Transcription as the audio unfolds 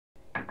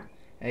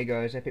Hey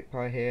guys, Epic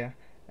Pie here.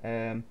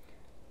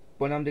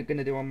 What I'm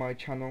gonna do on my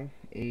channel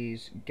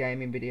is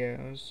gaming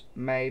videos,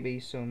 maybe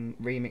some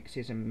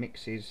remixes and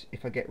mixes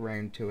if I get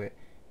round to it,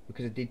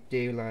 because I did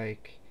do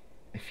like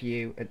a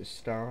few at the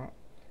start,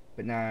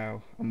 but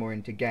now I'm more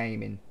into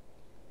gaming,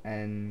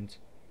 and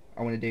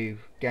I want to do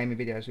gaming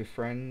videos with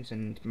friends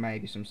and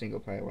maybe some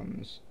single player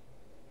ones,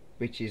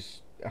 which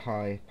is a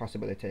high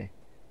possibility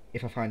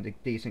if I find a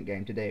decent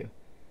game to do.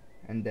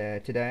 And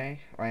today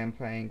I am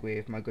playing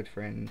with my good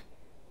friend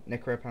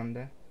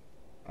NecroPanda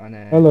on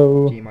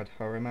Hello. Gmod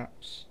horror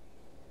maps.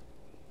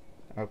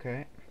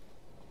 Okay.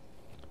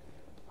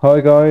 Hi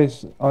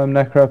guys, I'm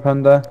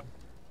NecroPanda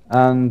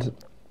and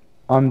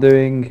I'm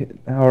doing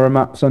horror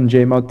maps on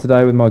Gmod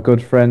today with my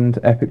good friend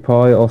Epic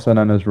Pie, also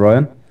known as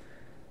Ryan.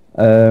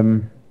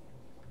 Um,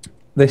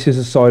 this is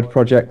a side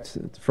project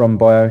from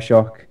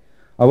BioShock.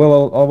 I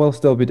will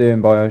still be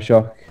doing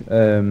BioShock,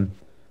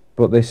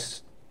 but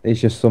this is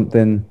just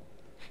something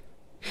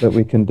that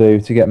we can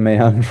do to get me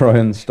and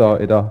Ryan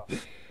started off.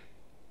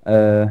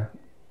 Uh,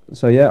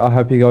 so yeah, I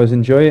hope you guys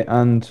enjoy it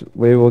and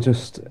we will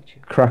just Don't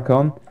you? crack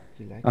on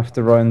You like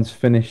after that? Ryan's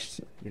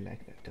finished You like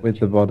that, with don't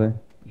the you? body.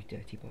 You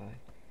dirty boy.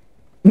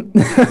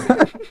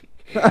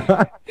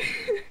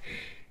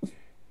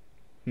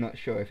 Not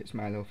sure if it's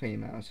male or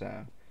female,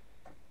 so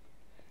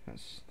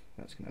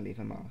that's gonna leave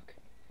a mark.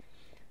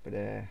 But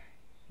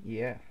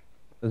yeah,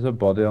 There's a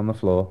body on the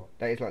floor.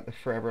 that is like the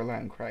forever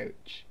alone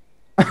crouch.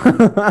 Is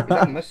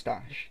that a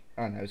mustache?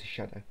 Oh no, it's a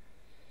shadow.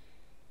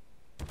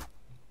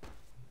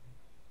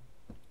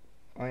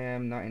 I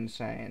am not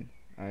insane.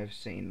 I've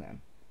seen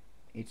them.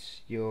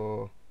 It's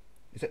your.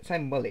 Is that the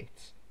same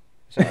mullet?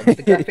 Sorry, the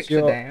It's graphics are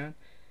your down.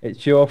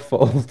 it's your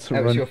fault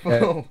Oh, it's your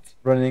fault.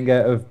 running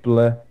out of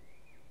blur.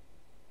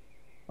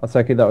 I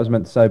take it that was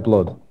meant to say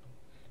blood.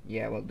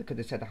 Yeah, well, they could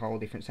have said a whole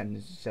different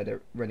sentence instead of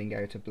running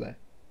out of blood.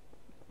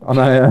 I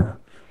know,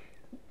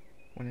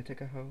 Wanna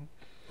take a hole?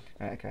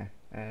 Right, okay.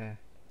 yeah.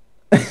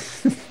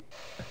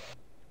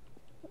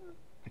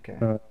 Okay.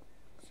 Right.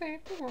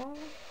 Save the world.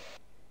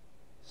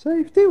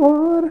 Safety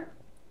word.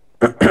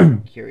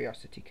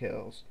 Curiosity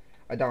kills.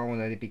 I don't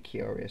want to be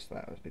curious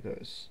though,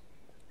 because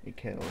it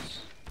kills.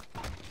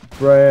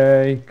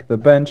 Break the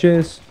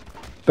benches.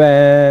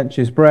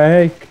 Benches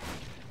break.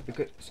 Look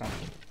at Sam.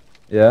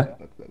 Yeah.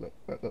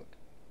 Look.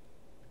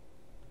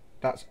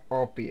 That's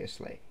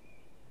obviously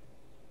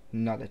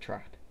not a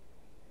trap.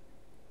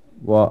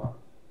 What?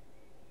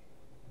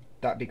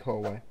 That big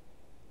hallway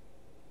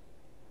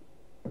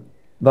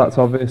That's with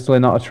obviously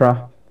not a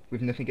trap.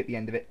 nothing at the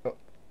end of it. Oh,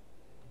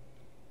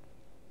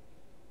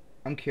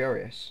 I'm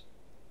curious.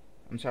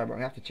 I'm sorry, but I'm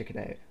gonna have to check it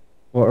out.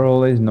 What are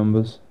all these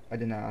numbers? I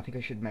don't know. I think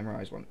I should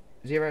memorize one.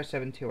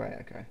 0728.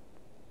 Okay.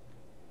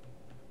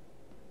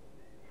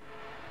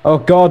 Oh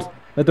God,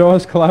 the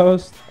door's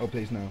closed. Oh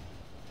please no.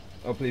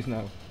 Oh please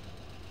no.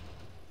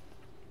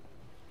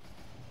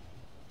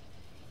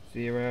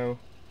 0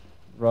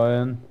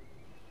 Ryan,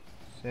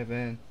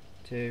 7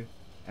 2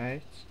 8.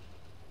 did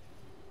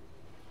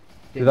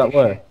Didn't do that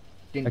work? shit.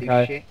 Didn't do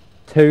Okay. shit.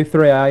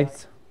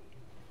 238.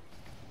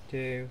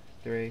 2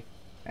 3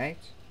 8.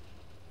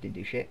 Didn't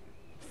do shit.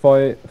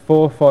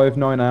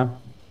 459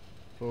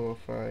 4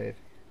 5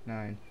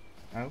 9.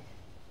 Oh.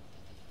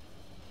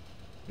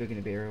 We're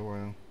gonna be here a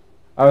while.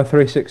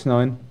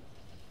 0369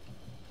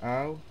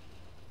 Oh.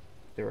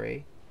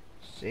 3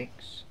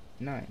 6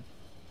 9.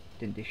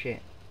 Didn't do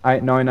shit.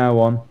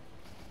 8901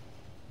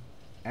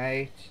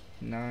 8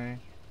 9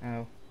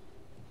 0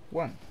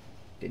 1.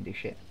 Didn't do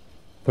shit.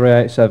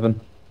 387.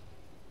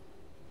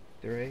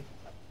 3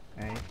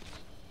 8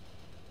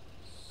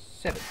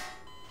 7.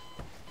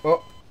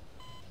 Oh.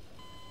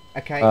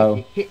 Okay, if you Oh.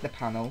 hit the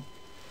panel,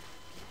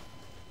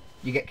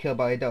 you get killed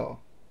by a door.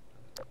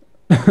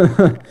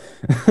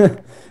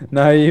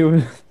 No,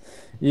 you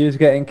was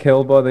getting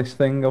killed by this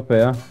thing up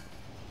here.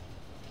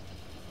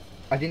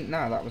 I didn't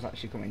know that was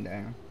actually coming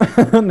down.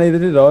 Neither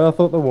did I. I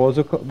thought the walls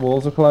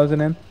are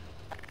closing in.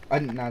 I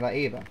didn't know that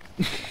either.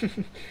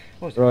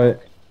 What was the Right,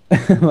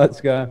 clock?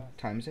 let's go.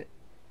 Time is it?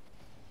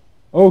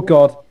 Oh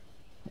God,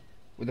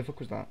 What the fuck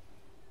was that?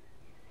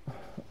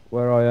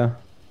 where are you?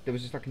 There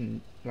was just like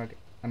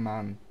a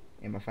man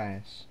in my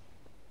face.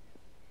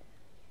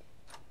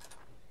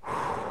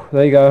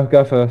 There you go.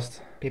 Go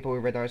first. People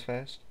with red eyes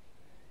first.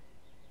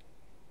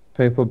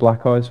 People with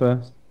black eyes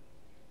first.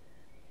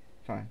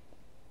 Fine.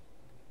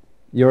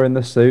 You're in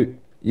the suit.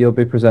 You'll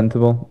be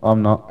presentable.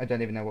 I'm not. I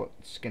don't even know what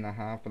skin I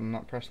have, but I'm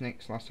not pressing it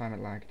 'cause last time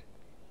it lagged.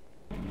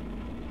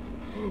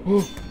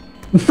 Oh,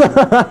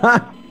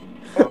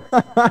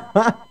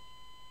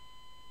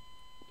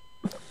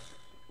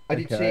 I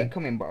did see Okay. it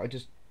coming, but I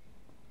just.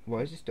 Why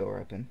is this door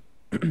open?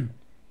 I ain't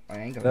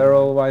going They're in there.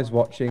 always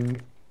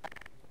watching.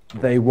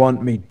 They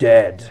want me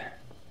dead.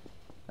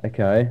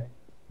 Okay.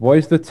 Why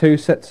is the two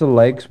sets of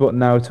legs but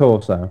no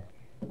torso?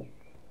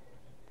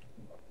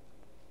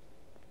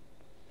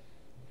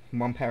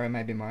 One pair of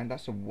maybe mine.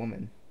 That's a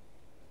woman.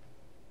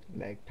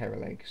 Pair of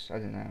legs. I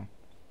don't know.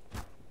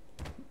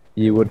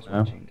 You would Everyone's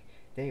know. watching.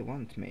 They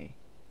want me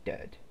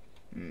dead.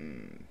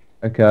 Hmm.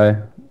 Okay.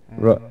 Uh,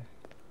 Right.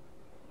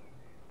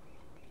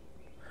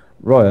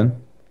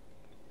 Ryan,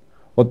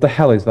 what the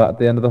hell is that at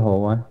the end of the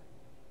hallway?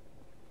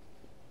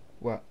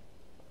 What?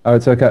 Oh,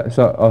 it's okay.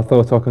 So I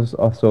thought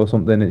I saw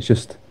something. It's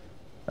just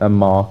a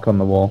mark on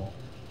the wall.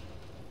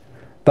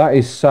 That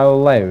is so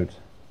loud.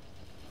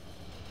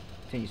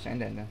 Turn your sound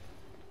down then.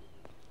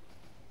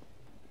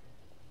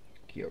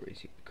 Curious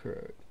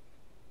crow.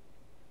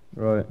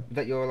 Right. Is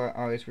that your like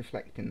eyes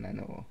reflecting then,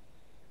 or?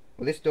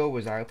 Well, this door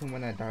was open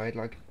when I died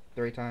like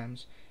 3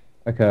 times.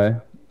 Okay.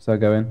 So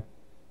go in.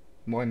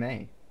 Why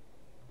me?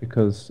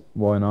 Because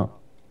why not?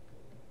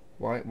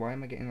 Why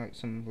am I getting like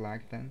some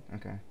lag then?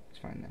 Okay, it's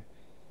fine now.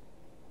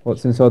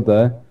 What's inside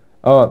there?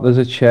 Oh, there's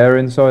a chair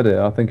inside it.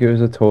 I think it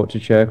was a torture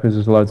chair because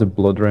there's loads of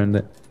blood around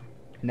it.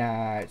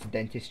 Nah, it's a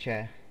dentist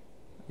chair.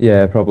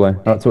 Yeah, probably.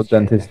 That's what Dentist chair,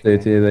 dentists do to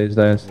definitely. you these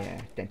days.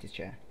 Yeah, dentist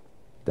chair.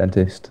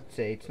 Dentist.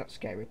 See, it's not a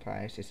scary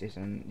place. This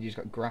isn't. You just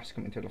got grass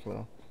coming through the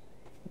floor.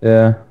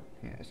 Yeah.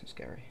 Yeah, it's not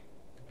scary.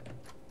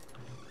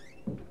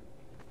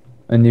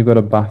 And you've got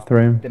a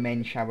bathroom. The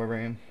men's shower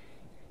room.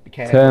 Be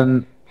careful.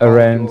 Turn Hold your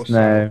around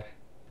now. soap.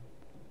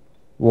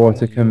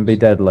 Water can be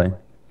deadly.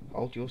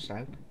 Hold your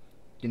soap.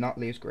 Do not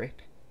lose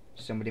grip.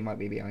 Somebody might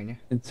be behind you.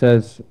 It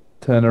says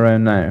turn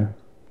around now.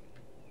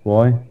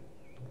 Why?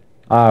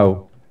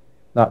 Oh,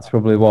 that's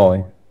probably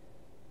why.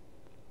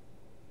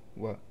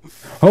 What?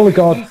 Holy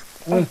God!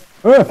 No,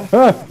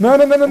 no,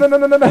 no, no, no,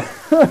 no, no,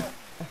 no!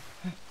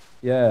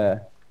 Yeah,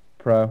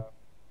 pro.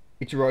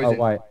 It's Oh rising.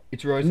 wait.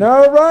 It's rising.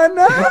 No, Ryan,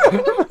 no!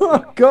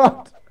 Oh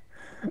God!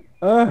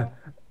 Oh.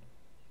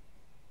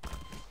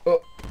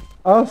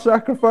 I'll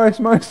sacrifice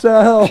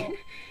myself.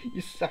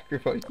 You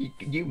sacrificed.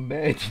 You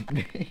murdered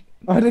me.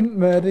 I didn't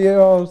murder you.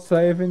 I was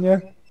saving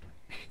you.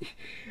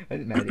 I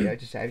didn't murder you. I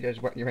just saved you. I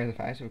just whacked you around the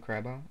face with a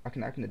crowbar. I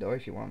can open the door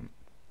if you want.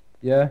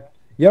 Yeah.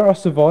 Yeah, I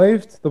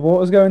survived. The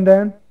water's going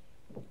down.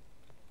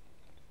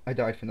 I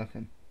died for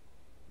nothing.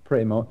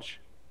 Pretty much.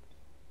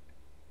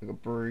 I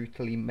got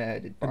brutally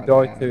murdered You by can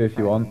die my too if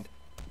you want. friend.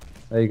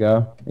 There you go.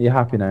 Are you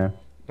happy now?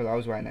 But I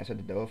was waiting outside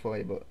the door for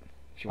you. But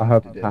if you I wanted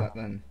hope to I'm do happy. that,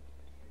 then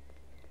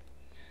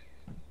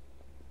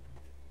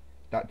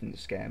that didn't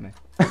scare me.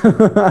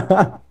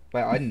 But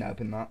I didn't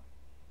open that.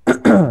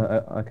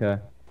 Okay.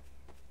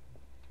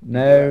 Did you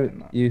Now open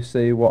that? you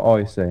see what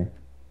I see.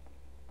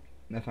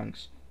 No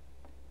thanks.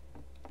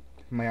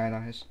 My own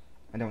eyes.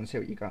 I don't want to see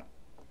what you got.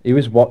 He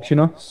was watching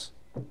us.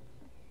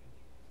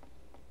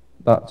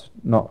 That's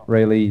not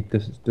really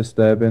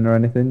disturbing or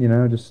anything, you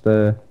know, just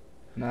No,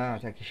 I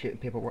take a shit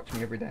and people watch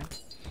me every day.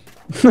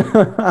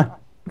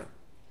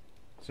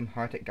 Some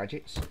high-tech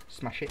gadgets.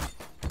 Smash it.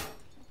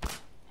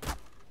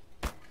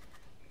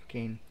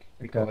 Fucking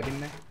recording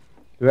there.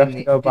 Do we have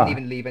to go Didn't back?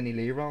 even leave any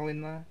loo roll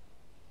in there.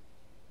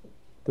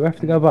 Do we have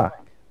to go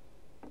back?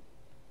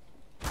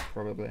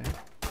 Probably.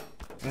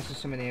 Unless there's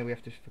something here we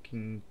have to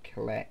fucking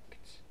collect.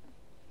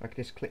 Like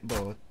this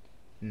clipboard.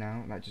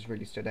 No, that just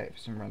really stood out for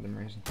some random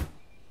reason.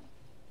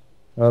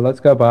 Well, let's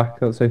go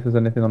back. Let's see if there's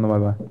anything on the way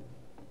back.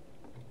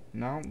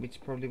 No, it's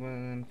probably one of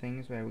them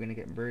things where we're gonna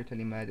get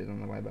brutally murdered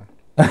on the way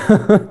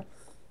back.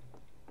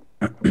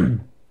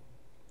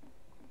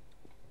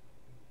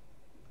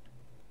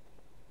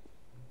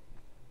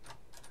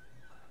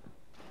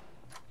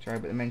 Sorry,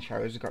 but the men's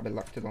showers have got to be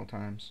locked at all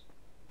times.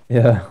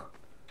 Yeah.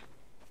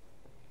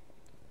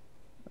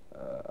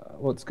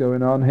 What's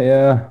going on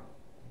here?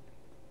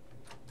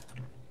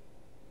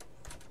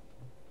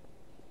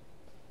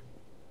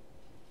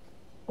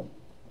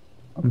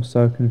 I'm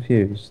so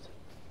confused.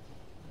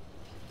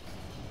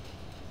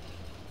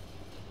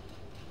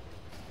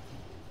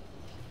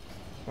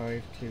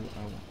 Five two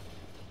oh.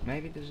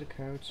 Maybe there's a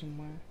code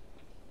somewhere.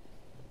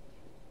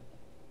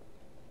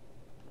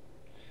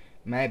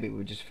 Maybe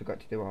we just forgot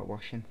to do our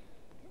washing.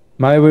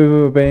 Maybe we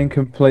were being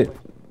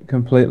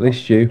completely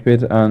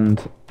stupid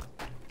and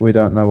we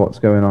don't know what's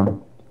going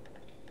on.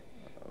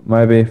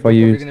 Maybe if I We're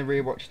use... probably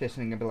gonna rewatch this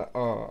and gonna be like,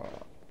 oh.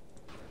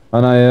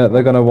 And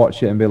they're gonna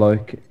watch it and be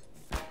like,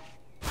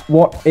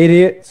 "What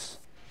idiots?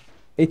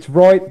 It's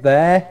right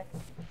there."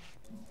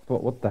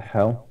 But what the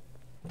hell?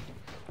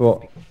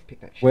 But Pick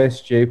that shit. we're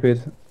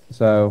stupid,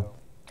 so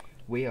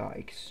We are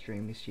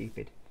extremely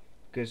stupid.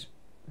 Because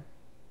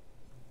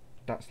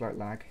that's like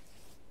lag.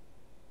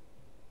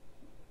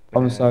 But,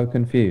 I'm so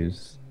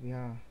confused. we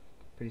are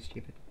pretty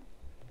stupid.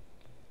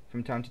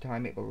 From time to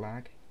time it will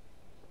lag.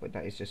 But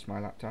that is just my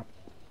laptop.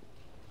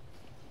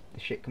 The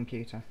shit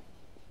computer.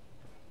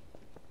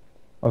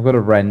 I've got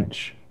a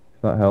wrench.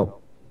 If that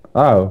help.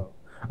 Oh,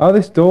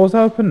 this door's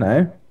open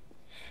now.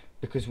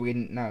 Because we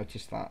didn't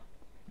notice that.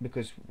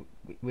 Because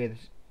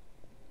with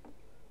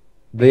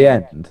The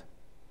end.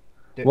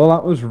 The- Well,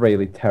 that was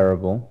really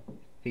terrible.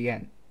 the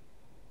end.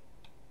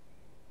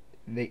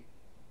 The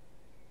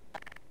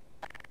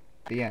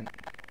end.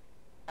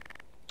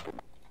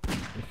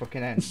 The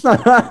fucking end. I'm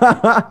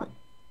not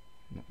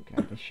fucking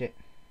opening shit.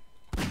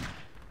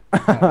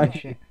 Opening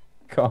shit.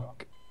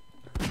 Cock.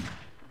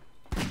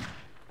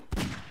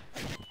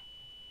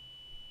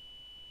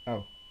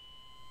 Oh.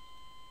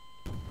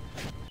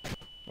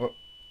 Oh.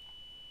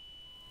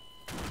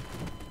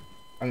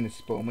 I'm gonna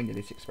spawn when you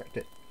least expect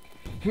it.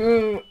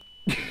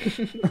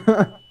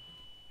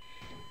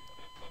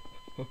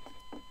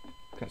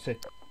 can't see.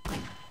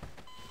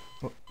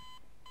 Oh.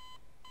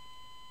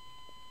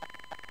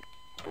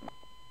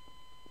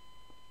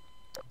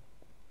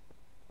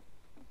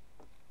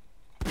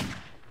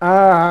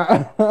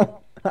 Ah!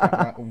 At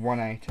like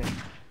 180.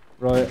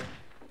 Right.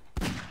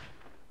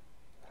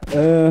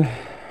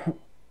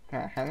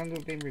 How long have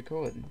we been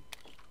recording?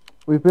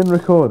 We've been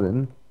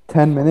recording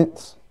 10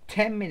 minutes.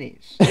 10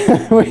 minutes?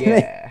 Really?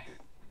 Yeah.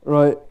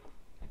 Right.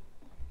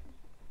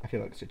 I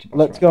feel like such a boss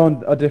Let's right go now.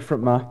 on a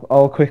different map.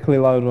 I'll quickly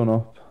load one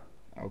up.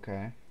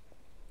 Okay.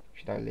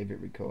 Should I leave it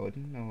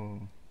recording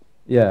or?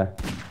 Yeah.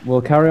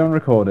 We'll carry on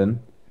recording.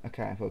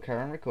 Okay, we'll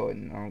carry on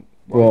recording. Why is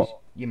But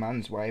your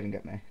man's waving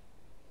at me?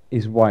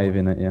 he's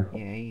waving at you.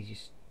 Yeah, he's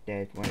just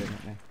dead waving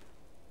at me.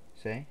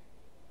 See?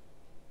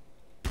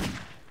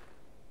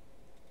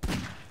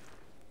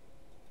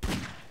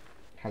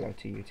 Hello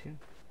to you too.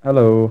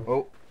 Hello.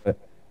 Oh,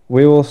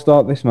 We will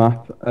start this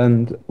map,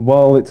 and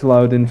while it's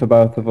loading for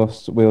both of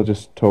us, we'll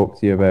just talk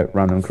to you about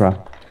random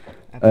crap.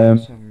 about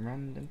some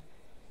random.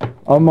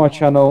 On my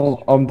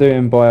channel, I'm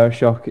doing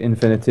Bioshock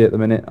Infinity at the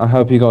minute. I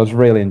hope you guys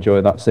really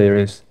enjoy that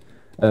series.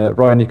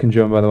 Ryan, you can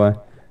join, by the way.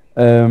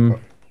 Oh,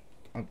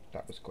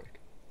 that was quick.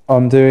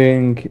 I'm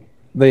doing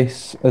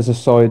this as a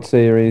side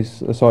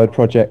series, a side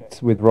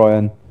project with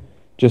Ryan,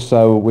 just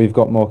so we've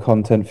got more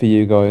content for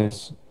you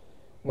guys,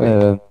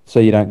 Wait. so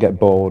you don't get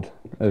bored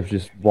of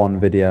just one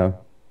video.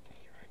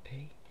 You're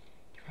IP.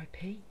 You're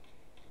IP.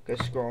 Go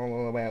scroll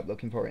all the way up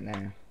looking for it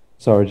now.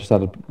 Sorry, just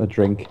had a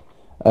drink.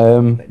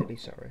 You better be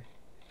sorry.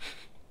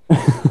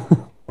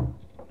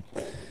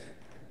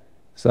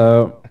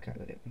 So, Okay,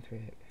 let it run through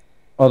it.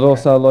 I'd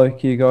also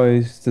like you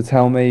guys to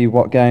tell me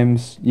what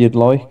games you'd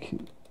like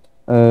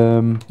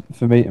for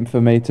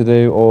me to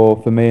do,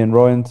 or for me and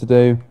Ryan to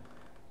do.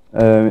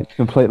 It's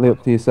completely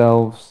up to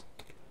yourselves.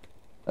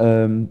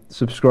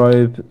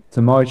 Subscribe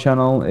to my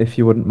channel if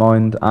you wouldn't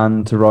mind,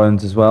 and to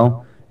Ryan's as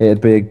well.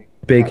 It'd be a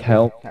big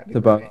help that'd be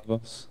to both great.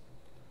 of us.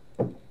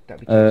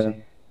 That'd be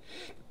juicy.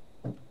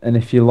 And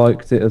if you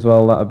liked it as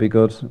well, that'd be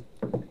good,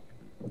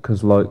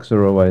 because likes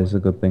are always a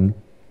good thing.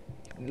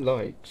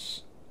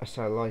 Likes are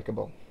so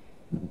likeable.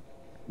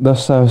 They're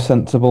so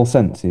sensible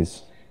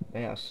senses.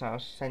 They are so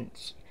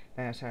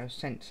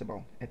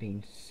sensible at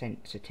being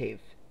sensitive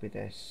with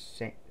their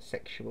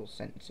sexual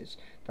senses.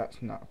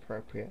 That's not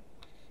appropriate.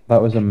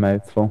 That was a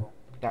mouthful.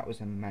 That was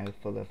a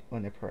mouthful of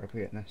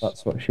inappropriateness.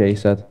 That's what she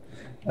said.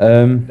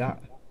 That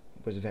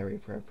was very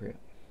appropriate.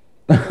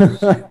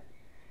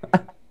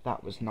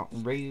 That was not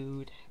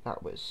rude.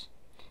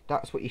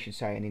 That's what you should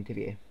say in an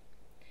interview.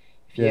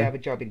 If you have a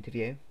job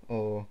interview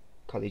or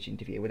college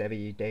interview, whatever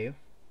you do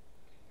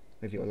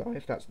with your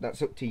life,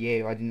 that's up to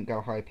you. I didn't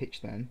go high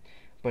pitch then,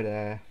 but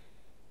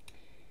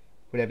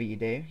whatever you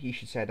do, you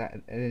should say that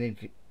at an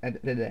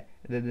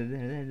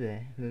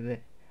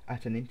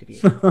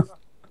interview.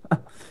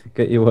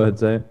 Get your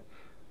words out.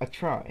 I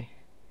try,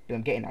 but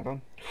I'm getting that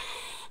on.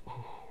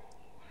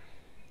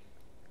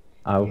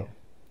 Ow.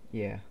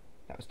 Yeah,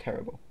 that was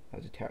terrible. That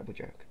was a terrible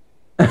joke.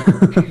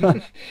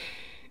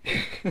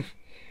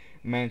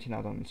 Mounting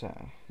add-on,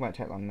 so won't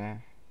take long now.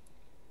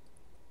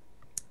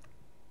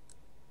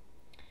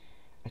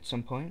 At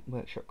some point,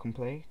 workshop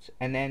complete,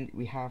 and then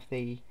we have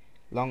the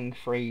long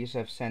freeze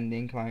of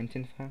sending client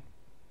info.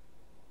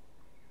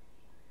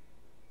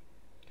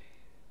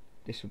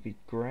 This would be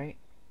great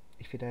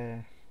if it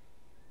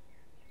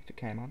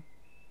came on.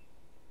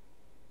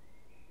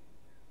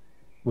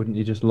 Wouldn't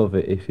you just love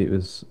it if it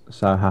was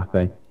so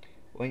happy?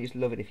 Wouldn't you just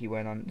love it if you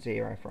weren't on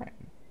 0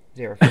 frame?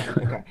 0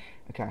 frame.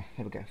 Okay,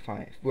 here we go.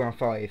 5. We're on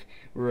 5.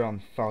 We're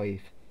on 5.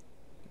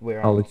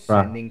 We're on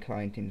sending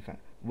client info.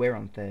 We're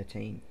on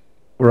 13.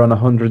 We're on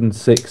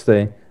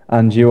 160,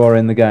 and you are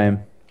in the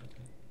game.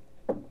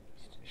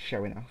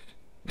 Showing off.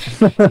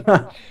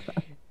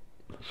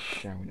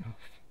 Showing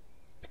off.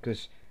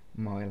 Because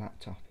my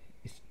laptop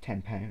is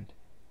 £10.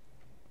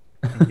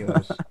 And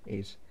yours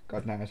is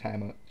God knows how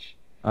much.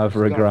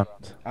 Over a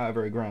grand.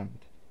 Over a grand.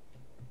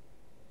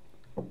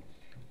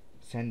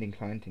 Sending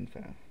client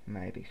info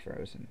may be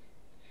frozen.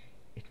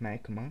 It may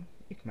come on,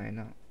 it may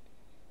not.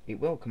 It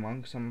will come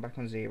on because I'm back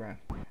on 0.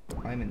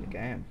 I'm in the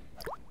game.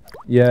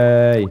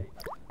 Yay!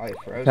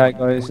 Okay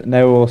guys,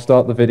 now we'll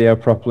start the video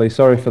properly.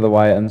 Sorry for the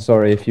wait, and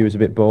sorry if you was a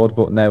bit bored,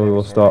 but now we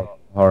will start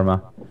horror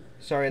map.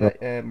 Sorry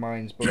that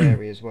mine's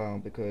blurry as well,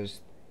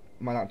 because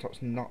my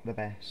laptop's not the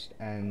best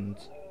and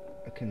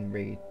I can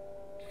read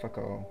fuck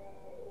all.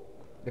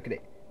 Look at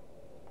it.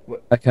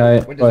 Okay,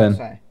 what does that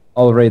say?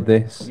 I'll read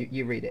this.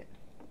 You read it.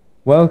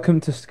 Welcome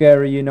to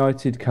Scary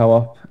United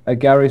Co-op, a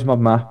Gary's Mod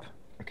map.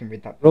 I can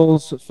read that.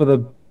 Rules for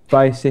the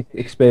basic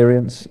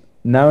experience.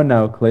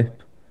 No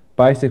clip.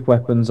 Basic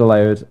weapons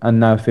allowed, and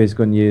no fizz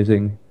gun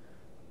using.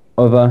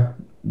 Other.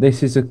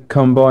 This is a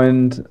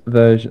combined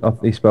version of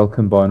the spell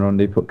combine,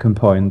 Randy, put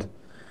combined.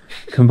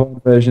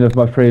 Combined version of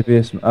my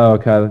previous. Oh,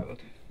 okay.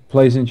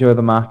 Please enjoy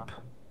the map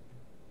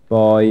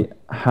by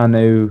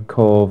Hanu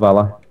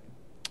Korvala.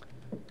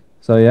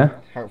 So yeah.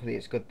 Hopefully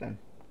it's good then.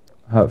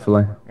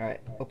 Hopefully. Right,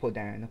 up or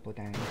down, up or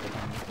down, up or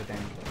down, up or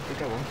down. We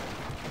go on.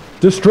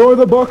 Destroy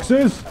the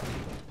boxes!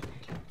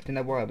 I don't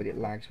know why, but it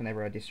lags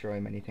whenever I destroy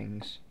many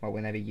things. Well,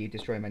 whenever you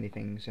destroy many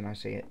things and I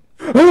see it.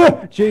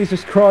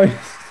 Jesus Christ!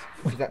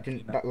 Because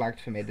that lagged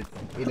for me. It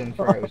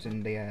unfroze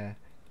and the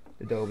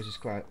door was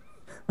just closed.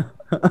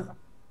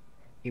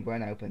 It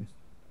won't open.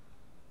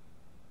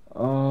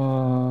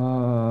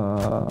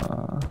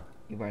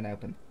 It won't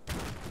open.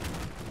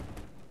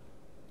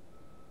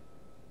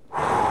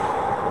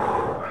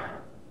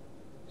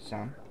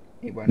 Sam,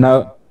 it won't open.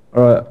 No,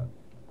 right.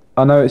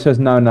 I know it says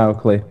no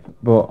clip,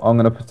 but I'm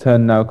gonna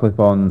turn no clip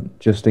on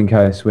just in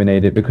case we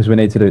need it because we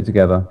need to do it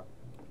together.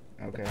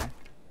 Okay.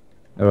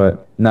 Alright,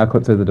 now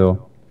clip through the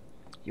door.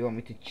 You want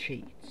me to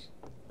cheat?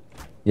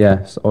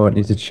 Yes, I want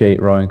you to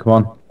cheat, Ryan. Come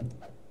on.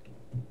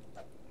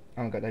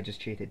 Oh my god, I just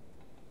cheated.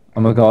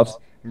 Oh my god.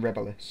 I'm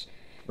rebellious.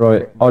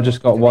 Right, I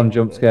just got one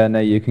jump word. scare. Now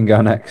you can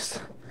go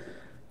next.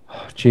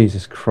 Oh,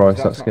 Jesus Christ,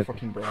 So that's that not scared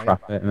fucking the bright.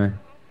 crap out of me.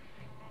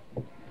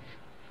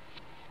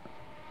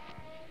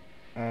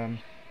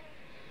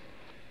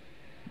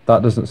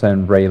 That doesn't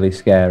sound really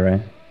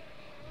scary.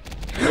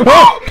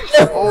 Oh!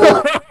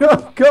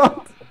 Oh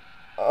God!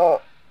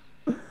 Oh!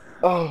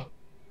 Oh!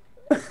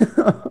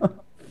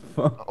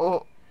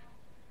 Fuck.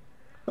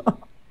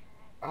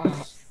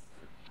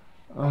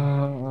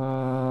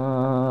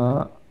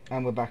 Oh!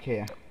 And we're back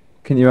here.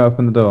 Can you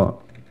open the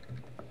door?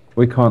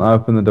 We can't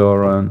open the door,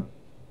 Ryan.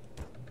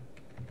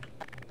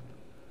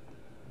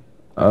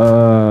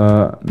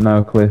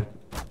 No clip.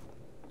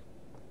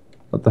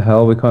 What the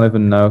hell? We can't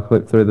even no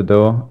clip through the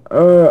door.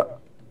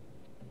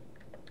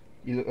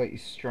 You look like you're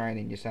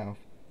straining yourself.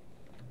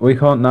 We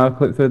can't no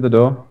clip through the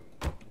door.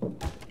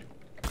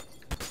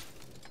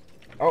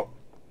 Oh!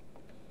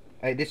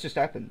 Hey, this just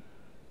happened.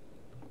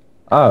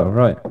 Oh,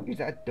 right. Is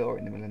that a door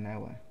in the middle of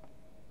nowhere?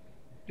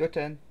 Your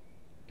turn.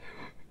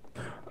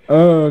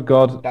 Oh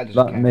God, That doesn't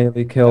that count.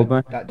 nearly killed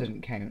me. That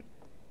doesn't count.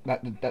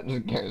 That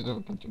doesn't count as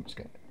a jump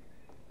scare.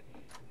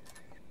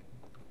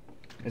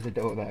 There's a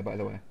door there, by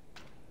the way.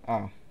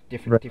 Oh,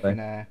 different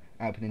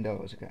opening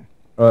doors. Okay.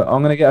 Right,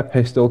 I'm gonna get a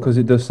pistol because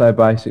it does say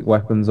basic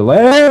weapons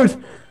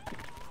allowed.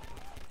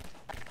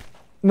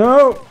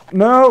 No,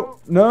 no,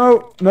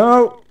 no,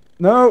 no,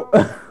 no.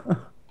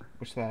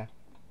 What's there?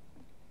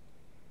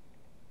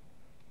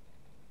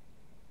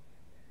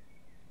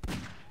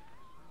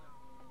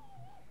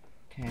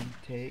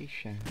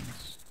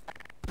 Temptations.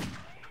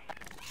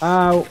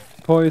 Ow,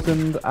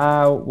 poisoned.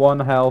 Ow, 1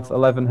 health,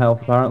 11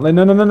 health apparently.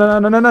 No, no, no, no,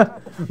 no, no,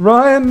 no.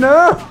 Ryan,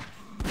 no.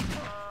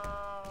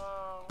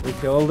 We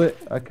killed it.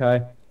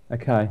 Okay,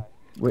 okay.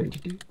 We're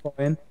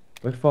fine.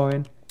 We're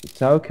fine.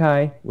 It's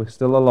okay. We're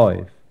still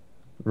alive.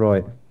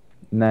 Right.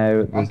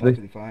 Now, I'm there's this.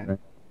 perfectly fine.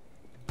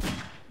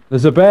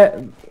 There's a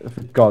bear.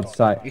 For God's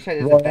sake. You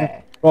said there's a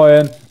bear.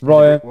 Ryan, There's a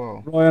Ryan, brick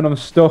wall. Ryan, I'm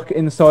stuck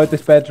inside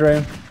this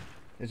bedroom.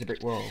 There's a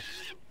brick wall.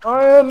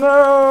 Ryan,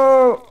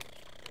 no!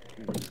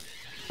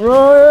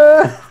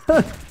 Ryan!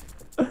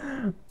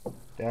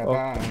 They're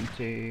bound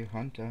to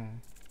hunt us.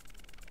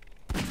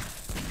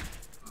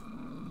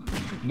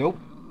 Nope.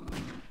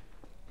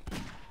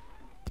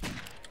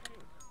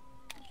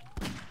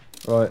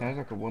 Right. Sounds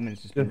like a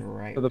woman's just Just been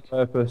raped. for the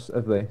purpose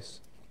of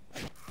this.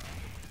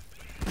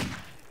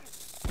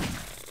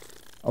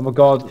 Oh my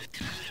God.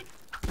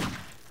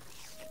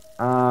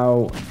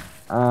 Ow.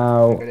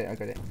 Ow. I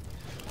got it.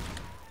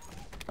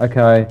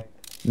 Okay.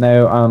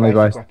 Now only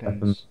Basic basic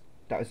weapons.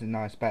 That was a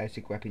nice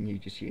basic weapon you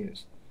just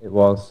used. It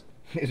was.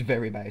 It's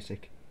very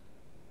basic.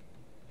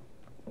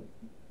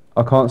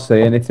 I can't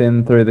see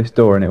anything through this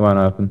door and it won't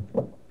open.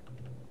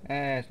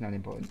 It's not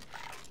important.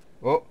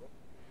 Oh,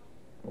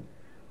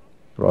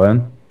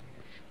 Ryan?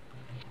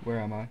 where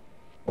am I?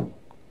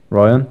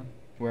 Ryan?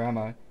 Where am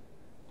I?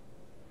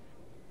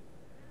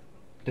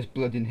 There's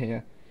blood in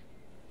here.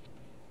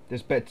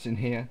 There's beds in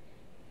here.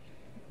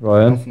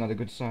 Ryan? That's not a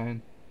good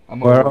sign. I'm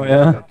Where already are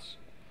in ya? beds.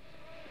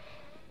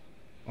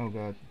 Oh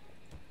god.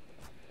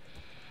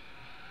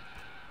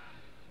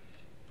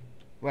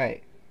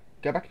 Wait.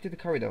 Go back to the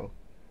corridor.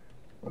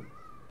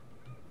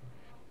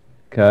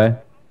 Okay.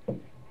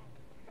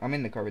 I'm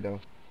in the corridor.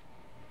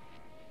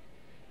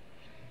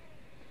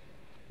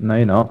 No,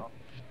 you're not.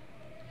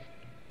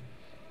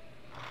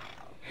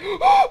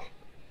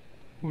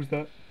 Who's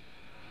that?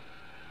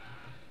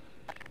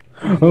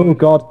 Oh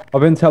God,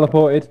 I've been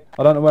teleported.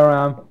 I don't know where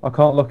I am. I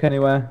can't look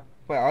anywhere.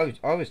 Wait,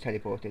 I was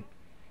teleported.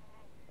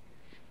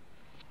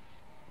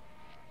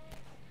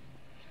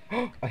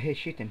 I hear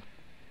shooting.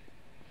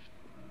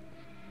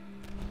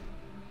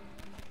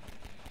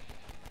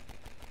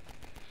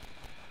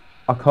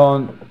 I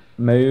can't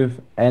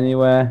move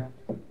anywhere.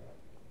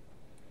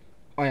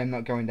 I am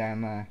not going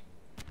down there.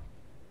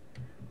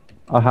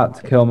 I had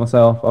to kill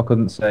myself. I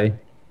couldn't see.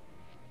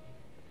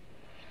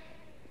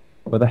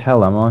 Where the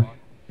hell am I? Do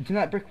you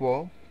know that brick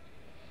wall?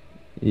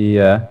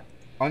 Yeah.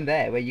 I'm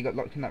there, where you got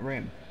locked in that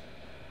room.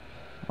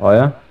 Oh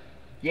yeah?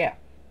 Yeah.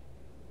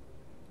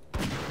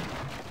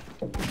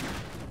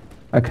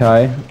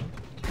 Okay.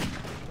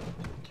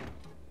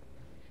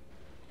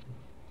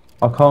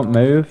 I can't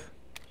move.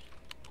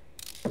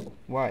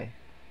 Why?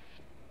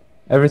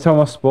 Every time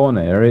I spawn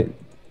here, it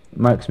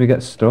makes me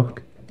get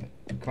stuck.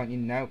 Can't you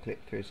now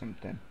click through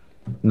something?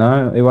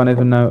 No, it won't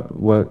even know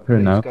work through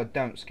Please now. God,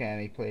 don't scare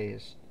me,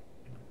 please.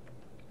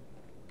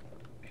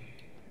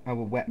 I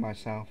will wet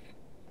myself.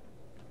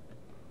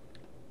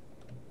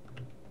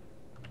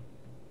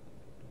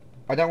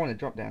 I don't want to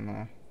drop down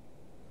there.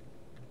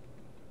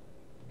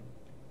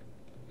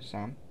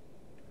 Sam,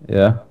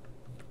 Yeah.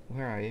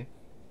 where are you?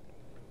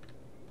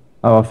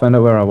 Oh, I found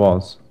out where I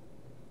was.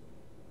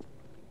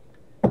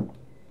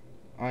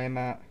 I am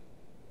at...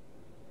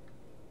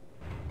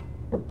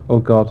 Oh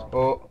God.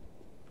 Oh,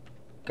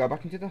 go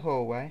back into the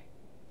hallway.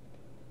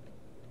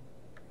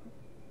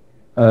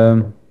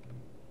 Um.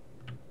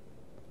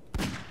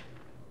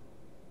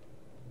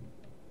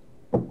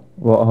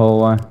 What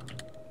hallway?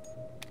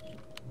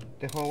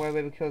 The hallway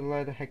where we killed a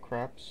load of head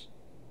crabs.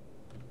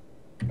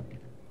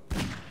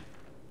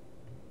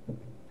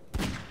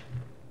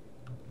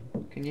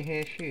 Can you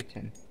hear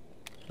shooting?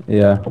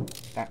 Yeah.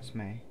 That's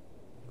me.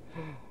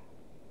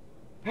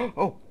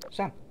 Oh,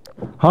 Sam.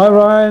 Hi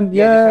Ryan.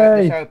 Yeah,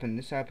 this Yay. opened.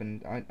 This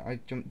opened. I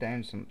jumped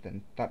down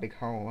something. That big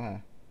hole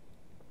there.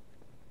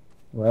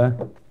 Where?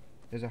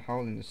 There's a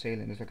hole in the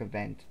ceiling. There's like a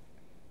vent.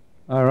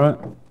 All right.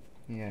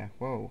 Yeah.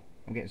 Whoa.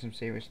 I'm getting some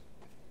serious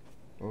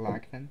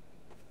lag then.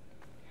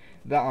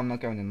 That I'm not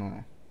going in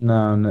there.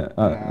 No. No.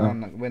 No, I'm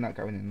not. We're not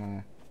going in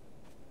there.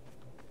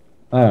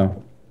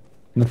 Oh.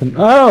 Nothing.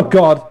 Oh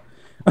God.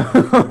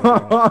 Oh my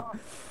God.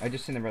 I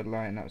just seen a red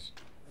light and that was...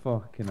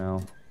 Fucking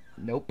hell.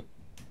 Nope.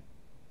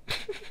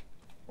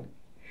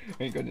 I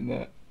ain't going in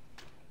there.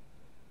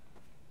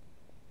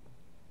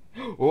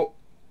 Oh.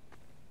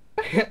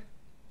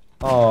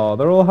 Oh,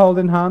 they're all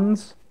holding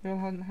hands. You're all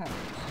holding hands.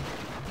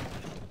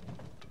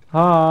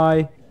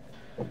 Hi.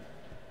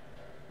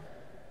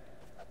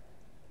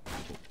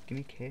 Give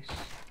me a kiss.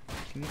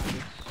 Give me a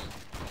kiss.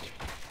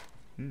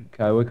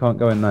 Okay, we can't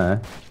go in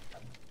there.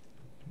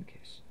 Give me a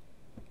kiss.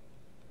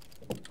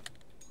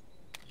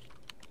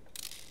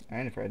 I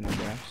ain't afraid of no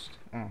ghost.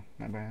 Oh,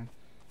 my bad.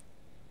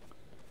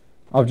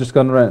 I've just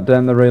gone right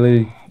down the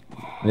really,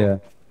 yeah.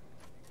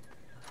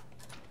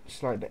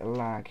 Slight bit of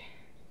lag.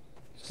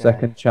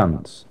 Second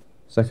chance.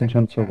 Second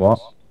chance for what?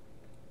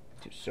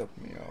 To suck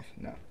me off.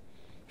 No.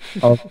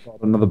 Oh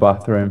God, another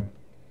bathroom.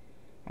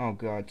 Oh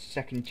God,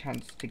 second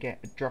chance to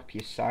drop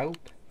your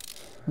soap.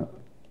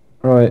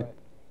 Right.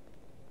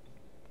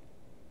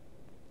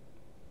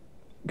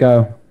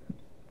 Go.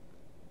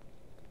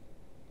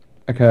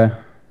 Okay.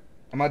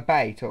 Am I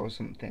bait or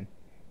something?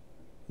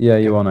 Yeah,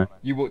 you Go. want it.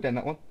 You walk down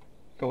that one.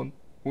 Go on.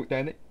 Walk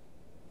down it.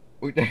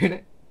 Walk down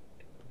it.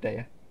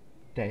 There.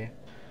 There.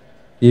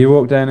 You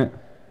walk down it.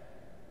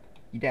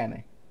 You dare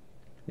me?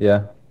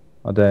 Yeah,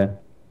 I dare.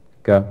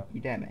 Go. You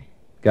dare me?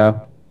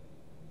 Go.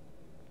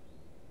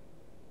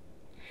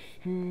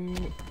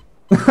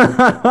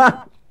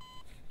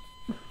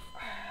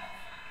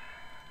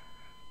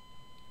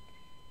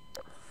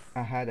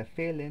 I had a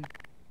feeling.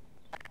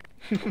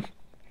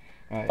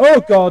 Right.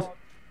 Oh God.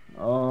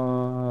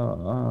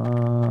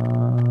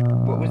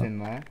 What was in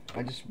there?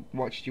 I just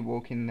watched you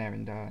walk in there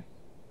and die.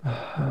 I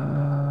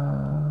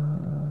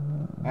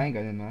ain't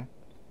going in there.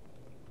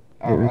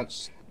 It Oh,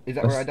 was is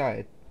that where I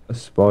died? a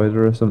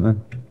spider or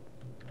something.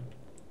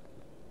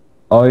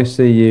 I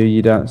see you,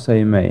 you don't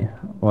see me.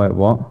 Wait,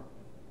 what?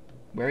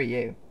 Where are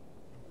you?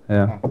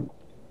 Yeah. Oh.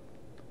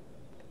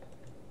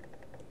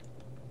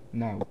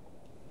 No.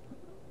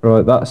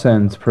 Right, that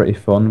sounds pretty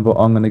fun, but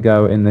I'm gonna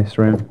go in this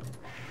room.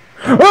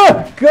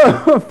 Ah!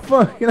 God,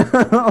 fucking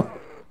hell!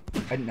 I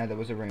didn't know there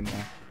was a room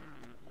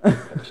there.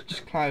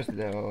 Just close the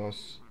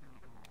doors.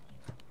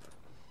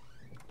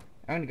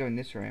 I want to go in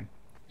this room.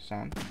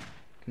 Sam,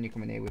 can you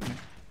come in here with me?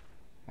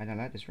 I don't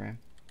like this room.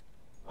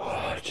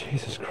 Oh,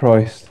 Jesus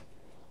Christ.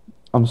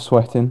 I'm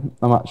sweating.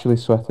 I'm actually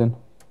sweating. Did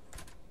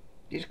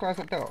you just close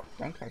that door?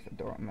 Don't close that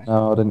door on me.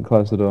 No, I didn't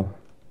close the door.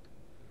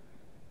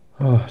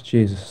 Oh,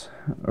 Jesus.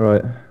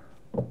 Right.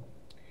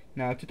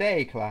 Now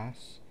today,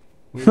 class,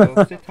 we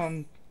will sit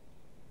on...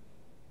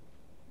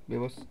 We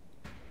will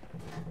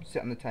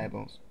sit on the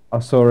tables. I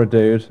saw a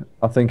dude.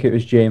 I think it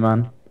was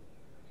G-Man.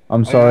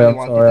 I'm I sorry, only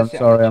I'm wanted sorry, to I'm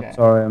sit on the sorry, I'm chair.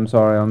 sorry, I'm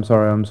sorry, I'm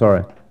sorry, I'm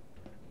sorry.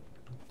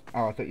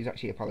 Oh, I thought you was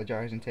actually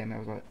apologising to him. I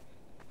was like,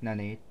 no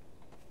need.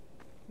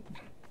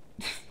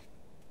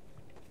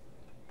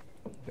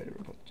 Better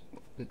report.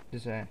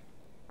 There's a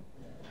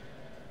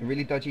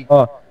really dodgy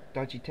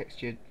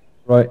textured.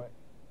 Right.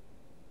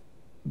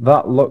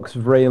 That looks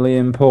really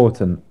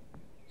important.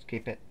 Let's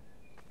keep it.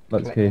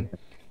 Let's Collect keep it. them.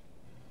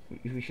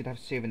 We should have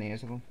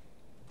souvenirs of them.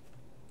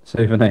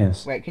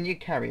 Souvenirs. Wait, can you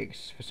carry it?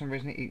 'Cause for some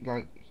reason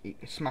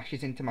it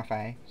smashes into my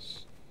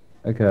face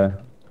Okay.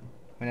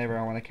 whenever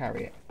I want to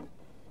carry it.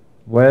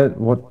 What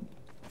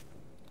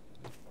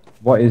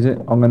is it?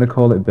 I'm gonna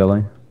call it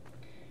Billy. You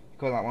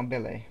call that one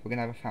Billy? We're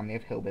gonna have a family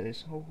of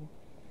hillbillies. Oh.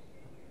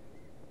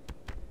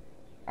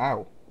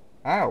 Ow.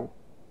 Ow.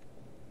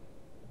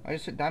 I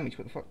just took damage.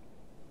 What the fuck?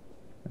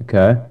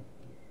 Okay.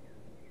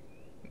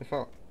 What the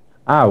fuck?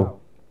 Ow.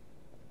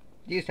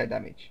 You just take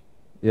damage.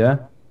 Yeah.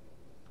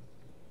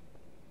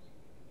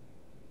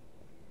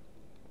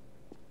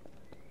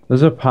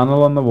 There's a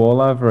panel on the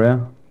wall over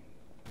here.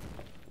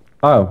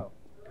 Oh.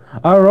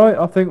 All right,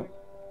 I think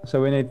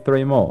so. We need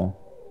three more.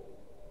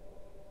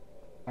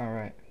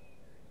 Alright.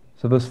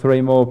 So there's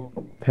three more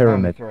Only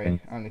pyramid three.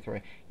 things. Only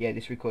three. Yeah,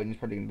 this recording is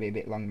probably going to be a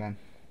bit long then.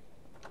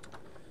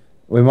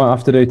 We might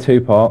have to do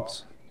two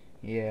parts.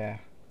 Yeah.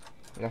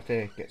 We'll have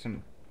to get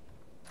some...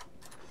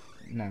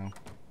 No.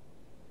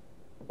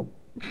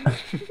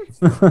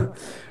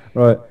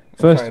 Right.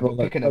 First Sorry, of all,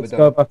 but pick another let's go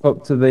door. back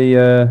up to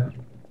the.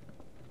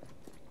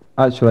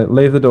 Actually,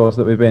 leave the doors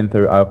that we've been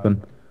through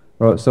open.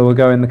 Right. So we'll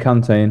go in the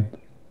canteen.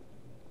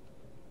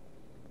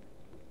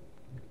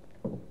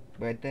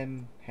 Where'd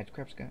them head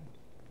crabs go?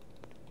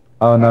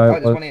 Oh no. Oh,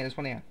 there's one here, there's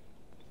one here.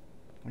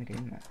 I want to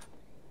get in there.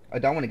 I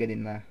don't want to get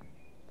in there.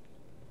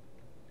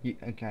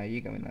 Okay, you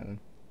go in there then.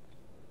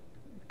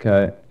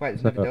 Okay. Wait,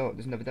 there's So another door,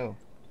 there's another door.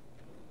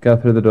 go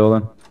through the door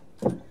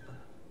then.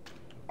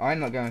 I'm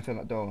not going through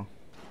that door.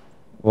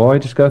 Why?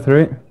 Just go through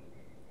it.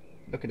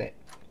 Look at it.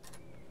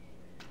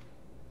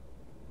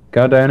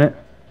 Go down it.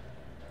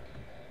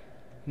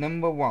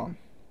 Number one,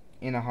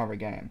 in a horror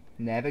game,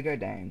 never go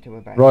down to a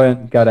basement.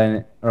 Ryan, go down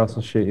it, or else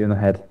I'll shoot you in the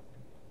head.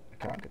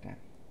 I can't go down.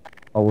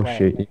 I will Wait.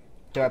 shoot you.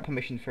 Do I have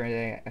permission for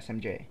the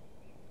SMG?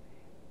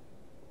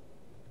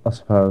 I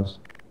suppose.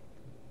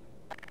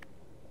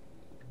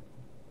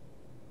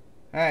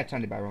 Ah, it's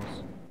only barrels.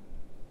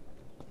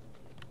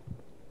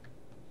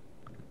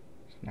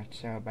 It's not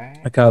so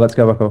bad. Okay, let's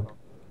go back up.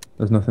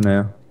 There's nothing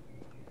here.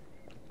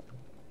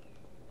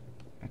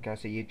 Okay,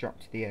 so you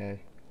dropped the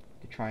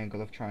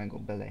triangle of Triangle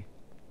Billy.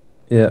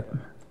 Yep.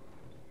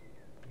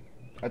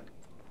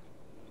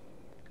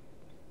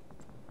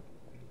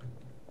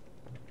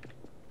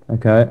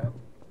 Okay.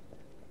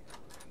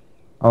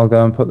 I'll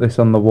go and put this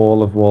on the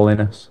wall of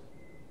walliness.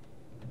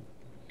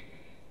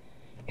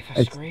 If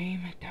I It's-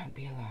 scream, don't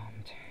be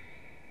alarmed.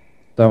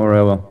 Don't worry,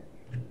 I will.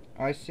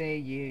 I see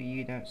you,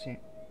 you don't see.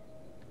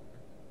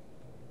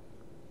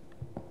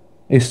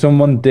 Is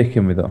someone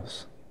dicking with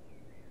us?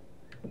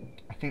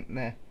 I think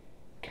they're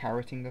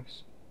carroting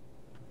us.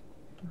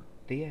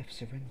 The earth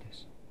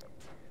surrenders.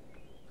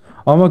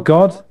 Oh my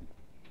god!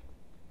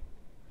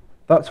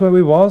 That's where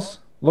we was.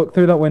 Look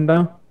through that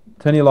window.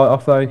 Turn your light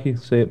off though, you can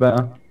see it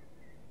better.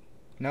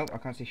 Nope, I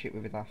can't see shit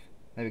with it off.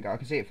 There we go, I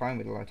can see it fine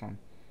with the light on.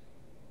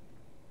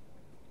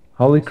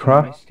 Holy Some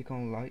crap. mystical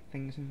light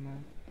things in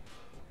there.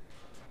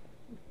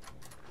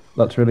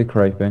 That's really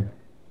creepy.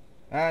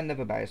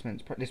 Another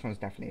basement. This one's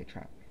definitely a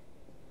trap.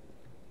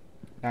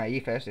 Alright,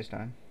 you first this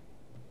time.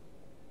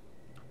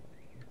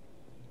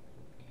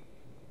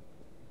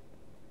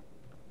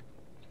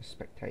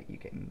 Spectate you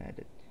getting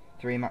murdered.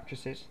 3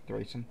 mattresses,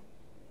 threesome.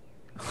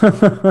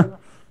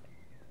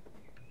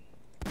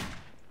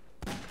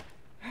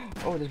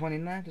 Oh, there's one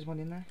in there, there's one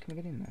in there. Can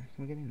we get in there?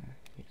 Can we get in there?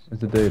 Yes.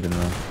 There's a dude in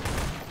there.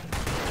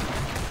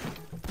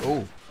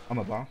 Oh, I'm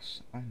a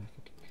boss. I am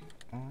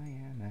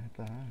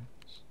a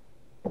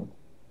boss.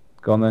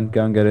 Go on then,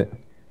 go and get it.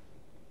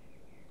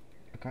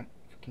 I can't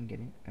fucking get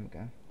it. There we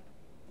go.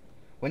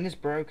 When there's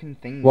broken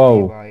things Whoa.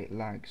 nearby, it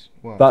lags.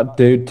 What? That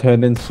dude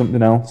turned into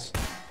something else.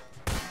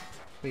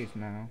 Please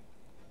now.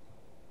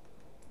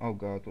 Oh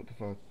god, what the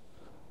fuck?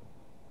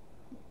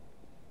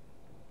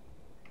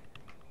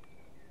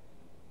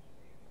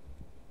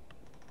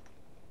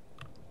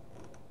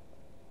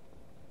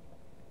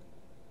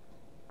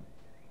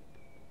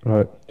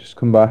 Right, just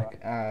come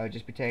back. I'll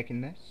just be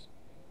taking this.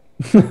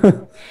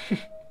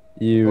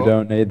 You Oh.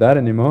 don't need that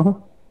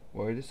anymore.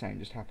 What did the sound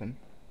just happen?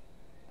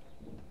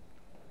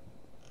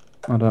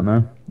 I don't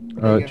know. There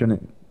you Right, go. Johnny.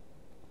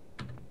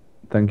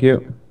 Thank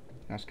you.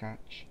 Nice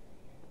catch.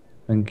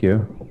 Thank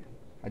you.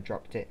 I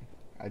dropped it.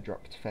 I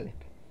dropped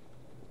Philip.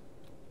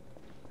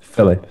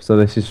 Philip. So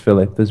this is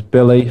Philip. There's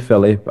Billy,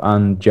 Philip,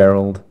 and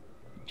Gerald.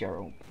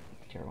 Gerald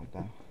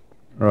though.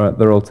 Right,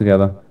 they're all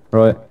together.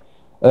 Right.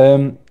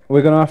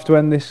 We're gonna have to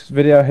end this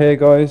video here,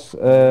 guys.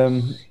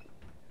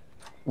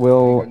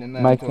 We'll Going in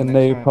there make until a next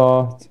new time.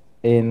 part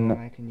We'll in.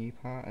 make a new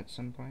part at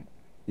some point.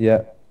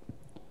 Yeah.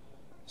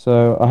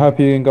 So I hope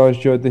you guys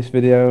enjoyed this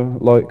video.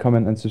 Like,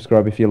 comment, and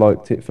subscribe if you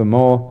liked it for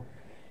more.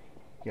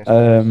 Yes,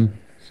 please.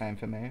 Same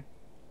for me.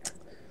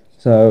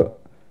 So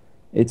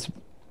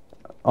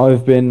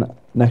I've been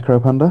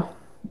NecroPanda.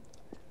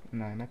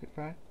 No, make it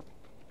bye.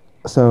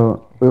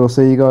 So we will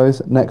see you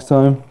guys next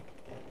time.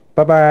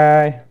 Bye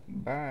bye.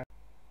 Bye.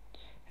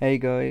 Hey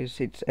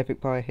guys, it's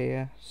Epic Pie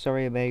here.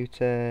 Sorry about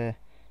the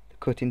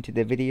cut into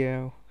the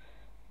video,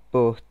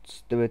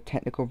 but there were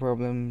technical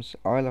problems.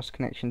 I lost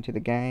connection to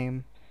the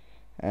game.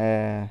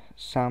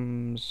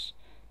 Sam's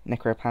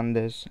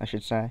NecroPanda's, I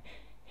should say,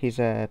 his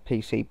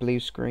PC blue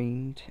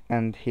screened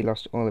and he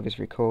lost all of his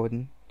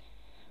recording.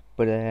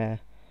 But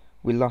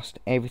we lost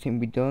everything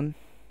we done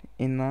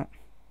in that.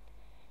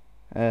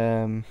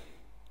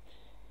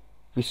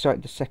 We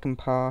started the second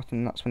part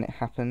and that's when it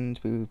happened.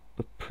 We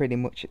were pretty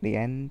much at the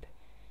end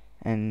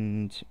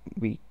and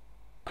we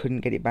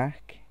couldn't get it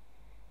back,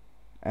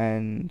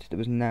 and there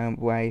was no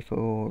way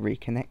for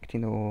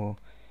reconnecting or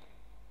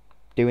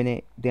doing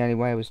it. The only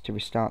way was to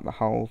restart the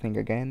whole thing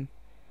again,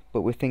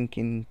 but we're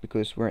thinking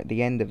because we're at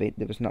the end of it,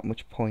 there was not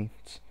much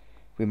point,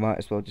 we might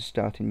as well just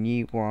start a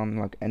new one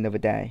like another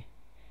day.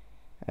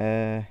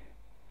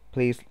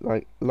 Please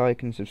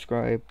like and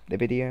subscribe the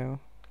video.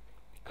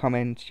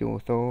 Comment your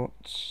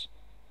thoughts.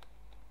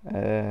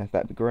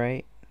 That'd be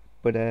great.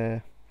 But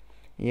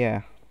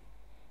yeah,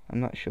 I'm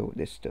not sure what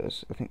this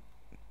does. I think,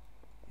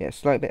 yeah, a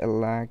slight bit of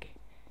lag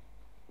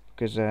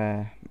because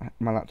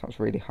my laptop's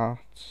really hot.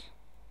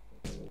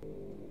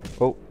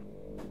 Oh.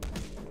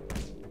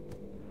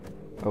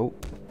 Oh.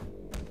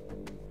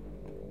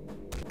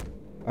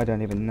 I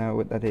don't even know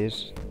what that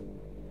is.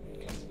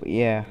 But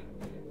yeah,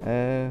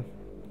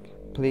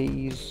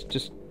 please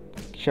just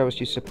show us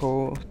your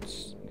support.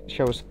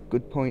 Show us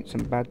good points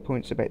and bad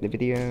points about the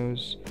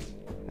videos.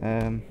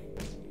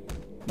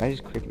 That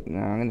is cricket. No,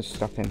 I'm gonna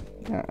stop him.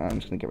 No, I'm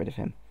just gonna get rid of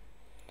him.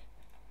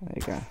 There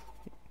you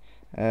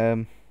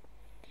go.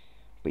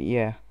 But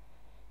yeah,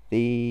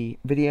 the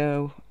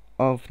video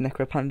of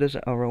NecroPandas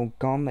are all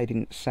gone. They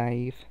didn't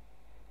save,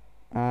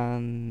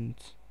 and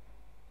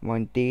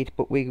mine did.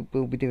 But we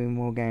will be doing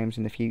more games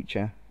in the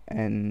future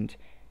and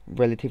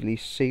relatively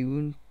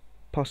soon,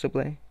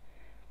 possibly.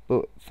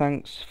 But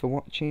thanks for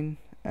watching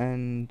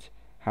and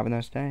have a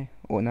nice day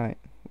or night,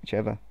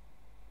 whichever.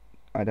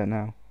 I don't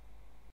know.